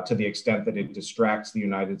to the extent that it distracts the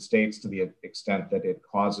United States, to the extent that it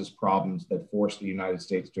causes problems that force the United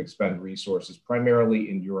States to expend resources primarily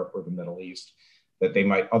in Europe or the Middle East that they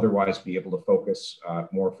might otherwise be able to focus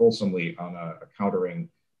more fulsomely on a countering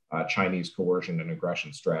Chinese coercion and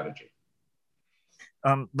aggression strategy.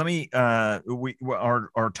 Let me.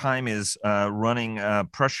 Our time is running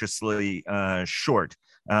preciously short.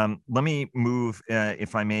 Let me move,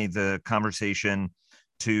 if I may, the conversation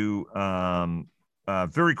to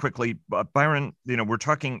very quickly. Byron, we're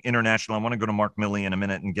talking international. I want to go to Mark Milley in a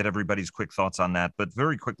minute and get everybody's quick thoughts on that. But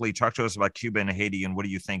very quickly, talk to us about Cuba and Haiti, and what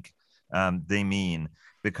do you think they mean?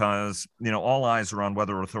 Because all eyes are on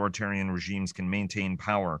whether authoritarian regimes can maintain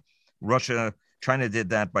power. China did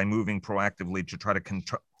that by moving proactively to try to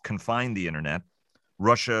confine the internet.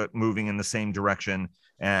 Russia moving in the same direction,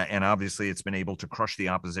 and obviously it's been able to crush the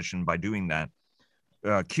opposition by doing that.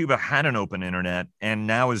 Cuba had an open internet and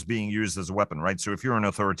now is being used as a weapon, right? So if you're an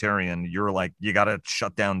authoritarian, you're like, you got to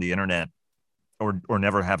shut down the internet or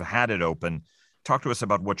never have had it open. Talk to us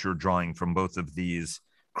about what you're drawing from both of these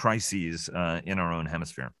crises in our own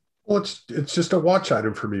hemisphere. Well, it's just a watch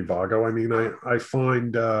item for me, Vago. I mean, I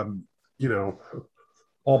find,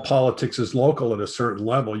 all politics is local at a certain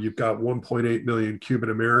level. You've got 1.8 million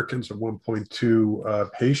Cuban Americans and 1.2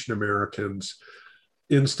 Haitian Americans.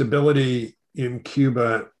 Instability in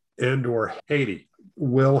Cuba and or Haiti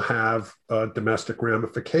will have domestic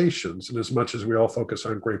ramifications. And as much as we all focus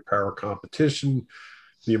on great power competition,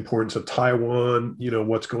 the importance of Taiwan,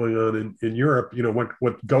 what's going on in Europe,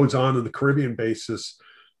 what goes on in the Caribbean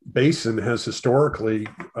basin has historically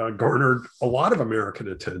garnered a lot of American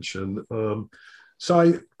attention.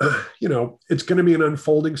 So it's going to be an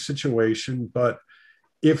unfolding situation, but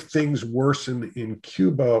if things worsen in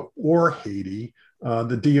Cuba or Haiti,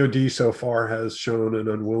 the DOD so far has shown an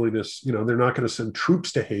unwillingness, they're not going to send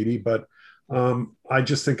troops to Haiti, but I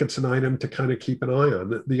just think it's an item to kind of keep an eye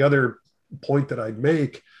on. The other point that I'd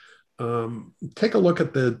make, take a look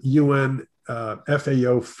at the UN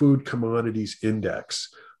FAO Food Commodities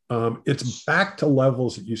Index. It's back to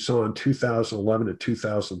levels that you saw in 2011 to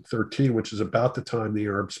 2013, which is about the time the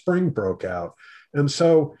Arab Spring broke out. And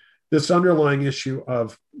so this underlying issue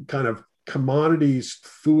of kind of commodities,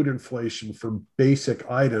 food inflation for basic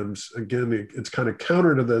items, again, it's kind of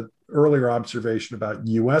counter to the earlier observation about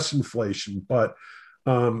US inflation, but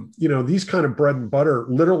these kind of bread and butter,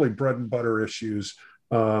 literally bread and butter issues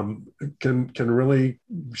can really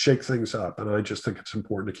shake things up. And I just think it's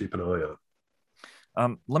important to keep an eye on.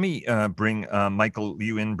 Let me bring Michael,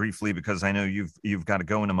 you in briefly, because I know you've got to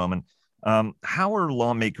go in a moment. How are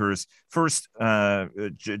lawmakers, first,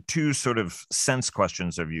 two sort of sense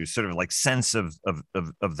questions of you, sort of like sense of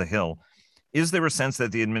the Hill. Is there a sense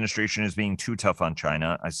that the administration is being too tough on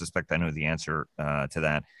China? I suspect I know the answer to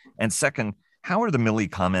that. And second, how are the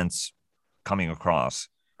Milley comments coming across?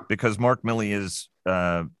 Because Mark Milley is,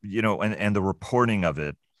 and the reporting of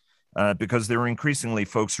it, because there are increasingly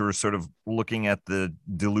folks who are sort of looking at the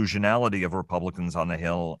delusionality of Republicans on the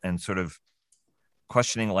Hill and sort of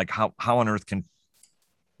questioning, like, how on earth can,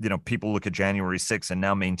 people look at January 6th and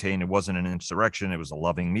now maintain it wasn't an insurrection, it was a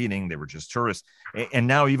loving meeting, they were just tourists. And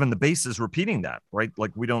now even the base is repeating that, right?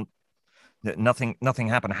 Like, nothing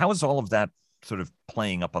happened. How is all of that sort of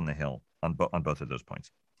playing up on the Hill on both of those points?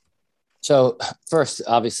 So first,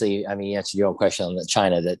 obviously, I mean, you answered your own question on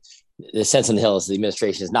China, that the sense on the Hill is the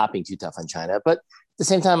administration is not being too tough on China. But at the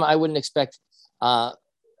same time, I wouldn't expect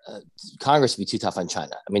Congress to be too tough on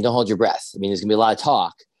China. I mean, don't hold your breath. I mean, there's going to be a lot of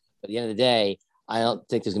talk, but at the end of the day, I don't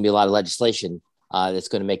think there's going to be a lot of legislation that's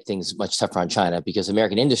going to make things much tougher on China, because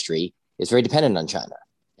American industry is very dependent on China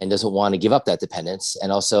and doesn't want to give up that dependence.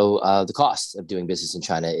 And also the cost of doing business in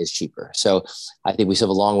China is cheaper. So I think we still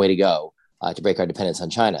have a long way to go to break our dependence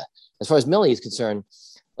on China. As far as Milley is concerned,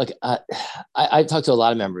 look, I talked to a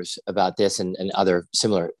lot of members about this and other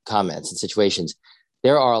similar comments and situations.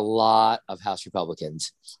 There are a lot of House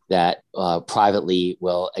Republicans that privately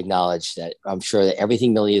will acknowledge that I'm sure that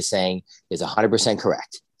everything Milley is saying is 100%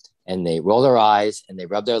 correct. And they roll their eyes and they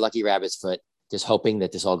rub their lucky rabbit's foot, just hoping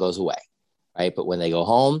that this all goes away, right? But when they go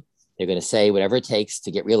home, they're going to say whatever it takes to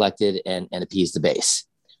get reelected and appease the base.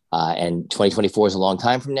 And 2024 is a long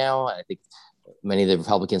time from now. I think many of the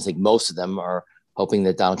Republicans, think most of them, are hoping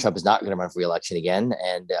that Donald Trump is not going to run for re-election again,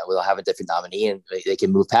 and we'll have a different nominee and they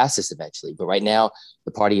can move past this eventually. But right now,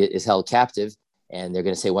 the party is held captive, and they're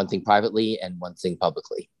going to say one thing privately and one thing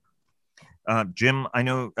publicly. Jim, I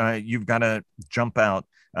know you've got to jump out,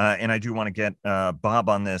 and I do want to get Bob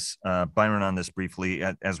on this, Byron on this briefly,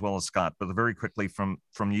 as well as Scott, but very quickly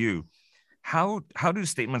from you. How do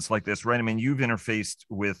statements like this, right? I mean, you've interfaced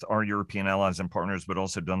with our European allies and partners, but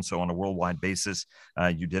also done so on a worldwide basis.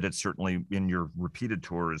 You did it certainly in your repeated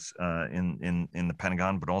tours in the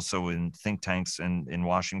Pentagon, but also in think tanks in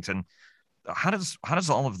Washington. How does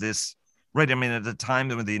all of this, right? I mean, at the time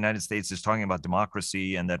that when the United States is talking about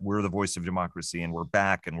democracy and that we're the voice of democracy and we're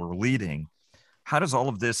back and we're leading, how does all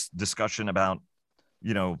of this discussion about,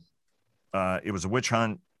 it was a witch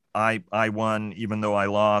hunt, I won even though I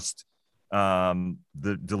lost, the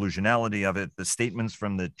delusionality of it, the statements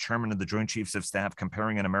from the chairman of the Joint Chiefs of Staff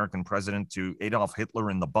comparing an American president to Adolf Hitler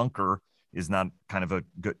in the bunker is not kind of a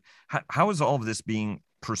good, how is all of this being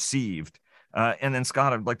perceived? And then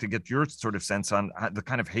Scott, I'd like to get your sort of sense on the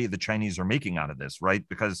kind of hay the Chinese are making out of this, right?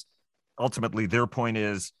 Because ultimately their point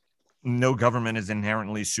is no government is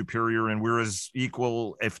inherently superior and we're as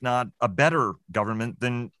equal, if not a better government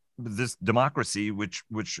than this democracy, which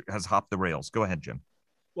has hopped the rails. Go ahead, Jim.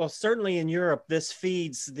 Well, certainly in Europe, this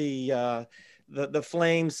feeds the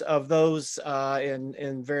flames of those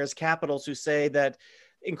in various capitals who say that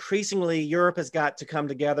increasingly Europe has got to come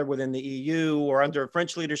together within the EU or under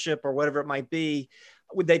French leadership or whatever it might be.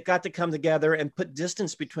 They've got to come together and put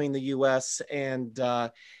distance between the US and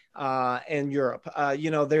Europe.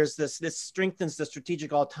 There's this strengthens the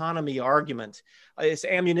strategic autonomy argument. It's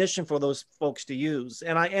ammunition for those folks to use.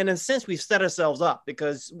 And in a sense, we've set ourselves up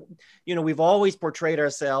because, we've always portrayed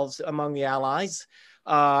ourselves among the allies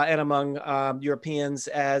and among Europeans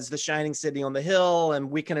as the shining city on the hill,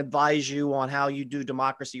 and we can advise you on how you do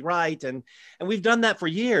democracy right. And we've done that for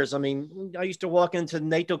years. I mean, I used to walk into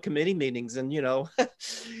NATO committee meetings and,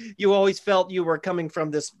 you always felt you were coming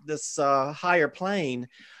from this higher plane.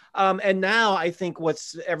 And now I think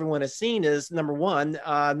what's everyone has seen is, number one,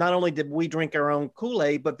 not only did we drink our own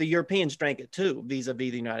Kool-Aid, but the Europeans drank it too,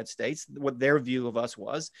 vis-a-vis the United States, what their view of us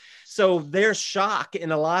was. So their shock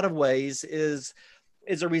in a lot of ways is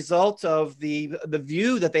a result of the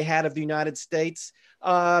view that they had of the United States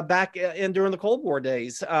back in during the Cold War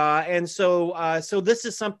days. And so this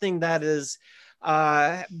is something that is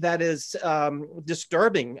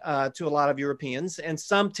disturbing to a lot of Europeans, and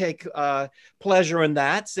some take pleasure in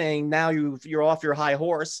that, saying now you're off your high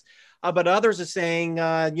horse. But others are saying,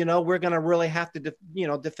 we're going to really have to,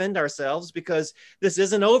 defend ourselves because this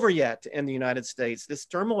isn't over yet in the United States, this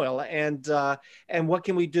turmoil. And what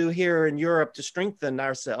can we do here in Europe to strengthen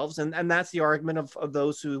ourselves? And that's the argument of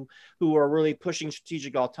those who are really pushing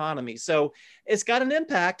strategic autonomy. So it's got an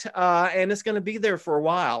impact, and it's going to be there for a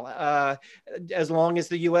while, as long as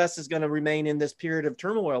the U.S. is going to remain in this period of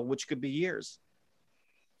turmoil, which could be years.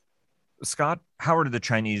 Scott, how are the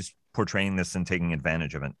Chinese portraying this and taking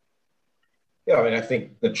advantage of it? Yeah, I mean, I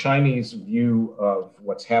think the Chinese view of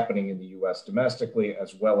what's happening in the U.S. domestically,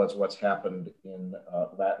 as well as what's happened in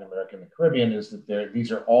Latin America and the Caribbean, is that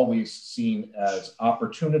these are always seen as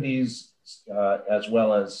opportunities, as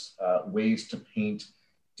well as ways to paint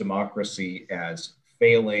democracy as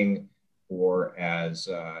failing or as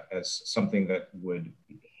something that would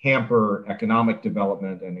hamper economic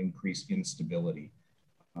development and increase instability.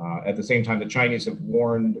 At the same time, the Chinese have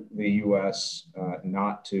warned the U.S.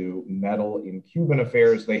 Not to meddle in Cuban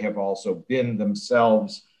affairs. They have also been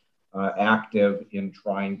themselves active in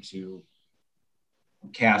trying to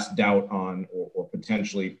cast doubt on or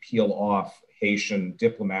potentially peel off Haitian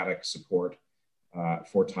diplomatic support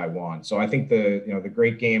for Taiwan. So I think the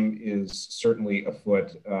great game is certainly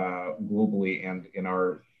afoot globally and in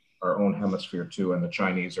our own hemisphere too. And the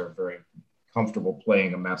Chinese are very comfortable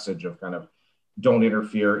playing a message of kind of don't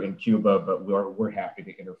interfere in Cuba, but we're happy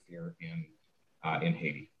to interfere in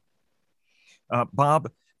Haiti. Bob,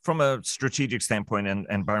 from a strategic standpoint,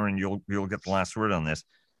 and Byron, you'll get the last word on this.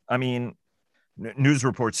 I mean, news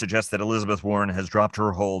reports suggest that Elizabeth Warren has dropped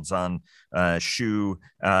her holds on Xu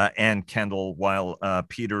and Kendall, while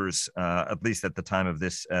Peters, at least at the time of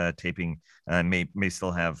this taping, may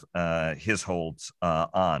still have his holds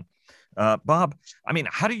on. Bob, I mean,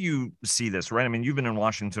 how do you see this, right? I mean, you've been in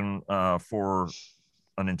Washington for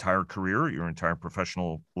an entire career, your entire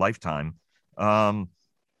professional lifetime. A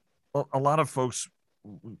lot of folks,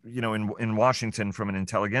 in Washington from an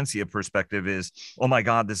intelligentsia perspective is, oh my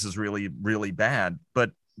God, this is really, really bad.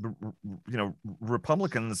 But,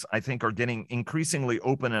 Republicans, I think, are getting increasingly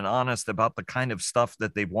open and honest about the kind of stuff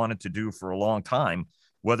that they've wanted to do for a long time,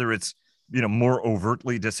 whether it's more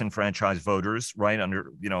overtly disenfranchised voters, right?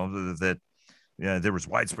 There was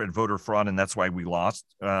widespread voter fraud, and that's why we lost.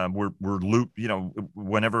 We're looped,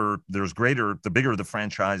 whenever there's the bigger the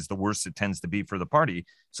franchise, the worse it tends to be for the party.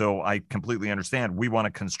 So I completely understand. We want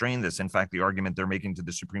to constrain this. In fact, the argument they're making to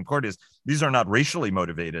the Supreme Court is these are not racially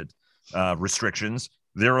motivated restrictions.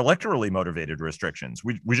 They're electorally motivated restrictions.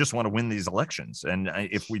 We just want to win these elections. And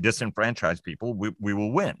if we disenfranchise people, we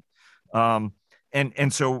will win.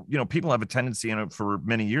 And so, people have a tendency, for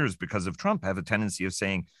many years because of Trump, have a tendency of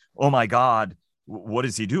saying, oh my God, what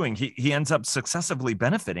is he doing? He ends up successively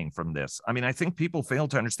benefiting from this. I mean, I think people fail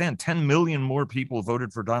to understand 10 million more people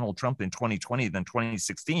voted for Donald Trump in 2020 than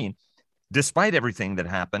 2016, despite everything that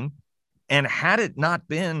happened. And had it not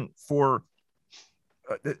been for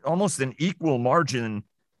almost an equal margin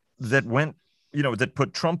that went, that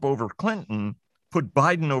put Trump over Clinton, put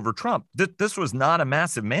Biden over Trump, this was not a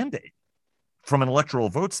massive mandate from an electoral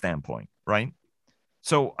vote standpoint, right?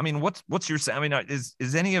 So, I mean, what's your, I mean, is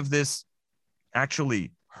any of this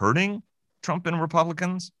actually hurting Trump and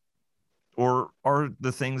Republicans, or are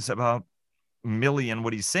the things about Milley and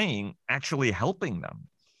what he's saying actually helping them?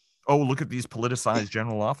 Oh, look at these politicized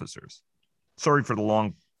general officers. Sorry for the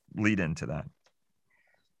long lead into that.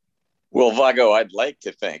 Well, Vago, I'd like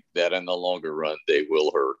to think that in the longer run, they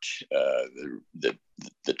will hurt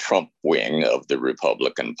the Trump wing of the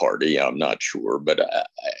Republican Party. I'm not sure. But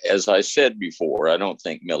as I said before, I don't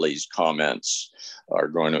think Milley's comments are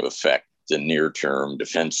going to affect the near-term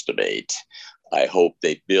defense debate. I hope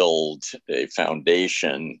they build a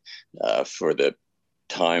foundation for the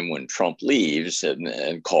time when Trump leaves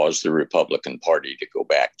and cause the Republican Party to go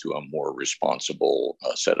back to a more responsible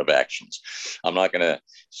set of actions. I'm not going to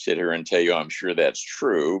sit here and tell you I'm sure that's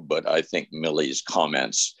true, but I think Milley's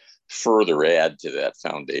comments further add to that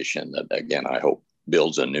foundation that, again, I hope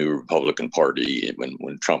builds a new Republican Party when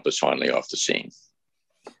Trump is finally off the scene.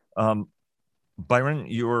 Byron,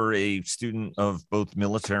 you're a student of both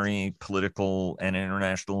military, political, and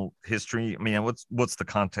international history. I mean, what's the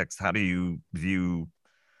context? How do you view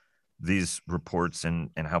these reports and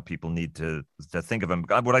how people need to think of them?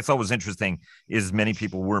 What I thought was interesting is many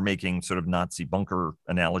people were making sort of Nazi bunker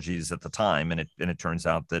analogies at the time, and it turns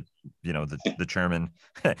out that the chairman,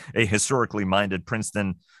 a historically minded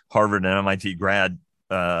Princeton, Harvard, and MIT grad,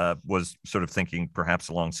 was sort of thinking perhaps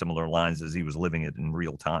along similar lines as he was living it in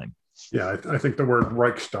real time. Yeah, I think the word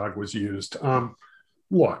Reichstag was used.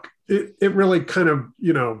 Look, it really kind of,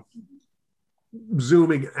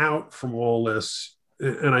 zooming out from all this,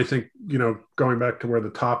 and I think, going back to where the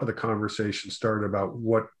top of the conversation started about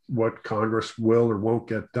what Congress will or won't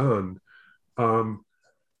get done,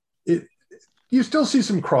 you still see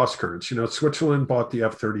some cross currents. Switzerland bought the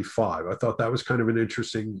F-35. I thought that was kind of an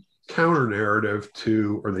interesting counter narrative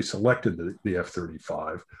or they selected the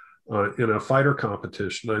F-35. In a fighter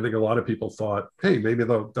competition. I think a lot of people thought, hey, maybe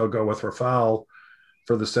they'll go with Rafale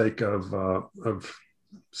for the sake of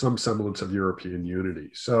some semblance of European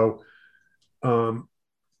unity. So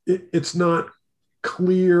it's not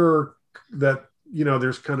clear that,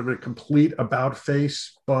 there's kind of a complete about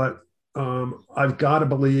face, but I've got to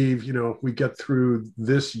believe, if we get through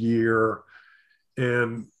this year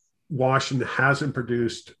and Washington hasn't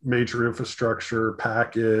produced major infrastructure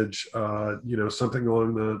package, something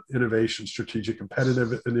along the Innovation Strategic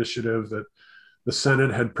Competitive Initiative that the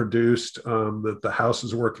Senate had produced, that the House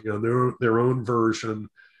is working on their own version,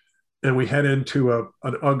 and we head into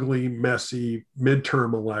an ugly, messy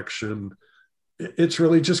midterm election, it's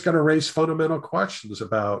really just going to raise fundamental questions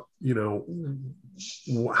about,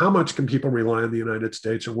 how much can people rely on the United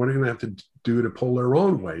States, and what are they going to have to do to pull their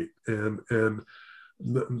own weight? And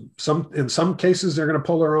in some cases they're going to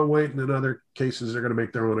pull their own weight, and in other cases they're going to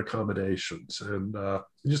make their own accommodations. And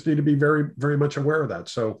you just need to be very, very much aware of that.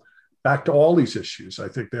 So back to all these issues, I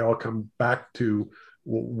think they all come back to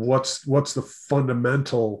what's the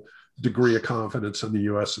fundamental degree of confidence in the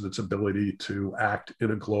U.S. and its ability to act in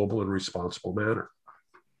a global and responsible manner.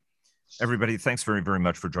 Everybody, thanks very, very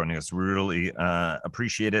much for joining us. We really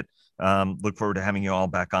appreciate it. Look forward to having you all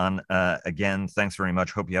back on again. Thanks very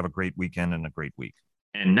much. Hope you have a great weekend and a great week.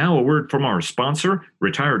 And now a word from our sponsor,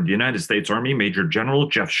 retired United States Army Major General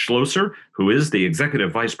Jeff Schlosser, who is the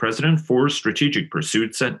Executive Vice President for Strategic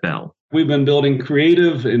Pursuits at Bell. We've been building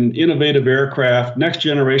creative and innovative aircraft, next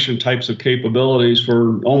generation types of capabilities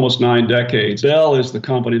for almost 9 decades. Bell is the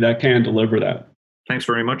company that can deliver that. Thanks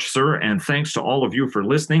very much, sir. And thanks to all of you for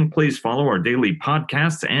listening. Please follow our daily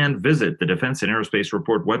podcasts and visit the Defense and Aerospace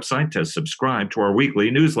Report website to subscribe to our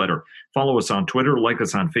weekly newsletter. Follow us on Twitter, like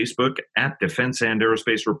us on Facebook at Defense and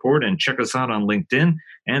Aerospace Report, and check us out on LinkedIn.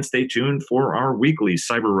 And stay tuned for our weekly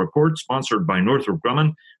cyber report sponsored by Northrop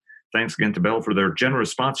Grumman. Thanks again to Bell for their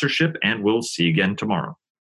generous sponsorship, and we'll see you again tomorrow.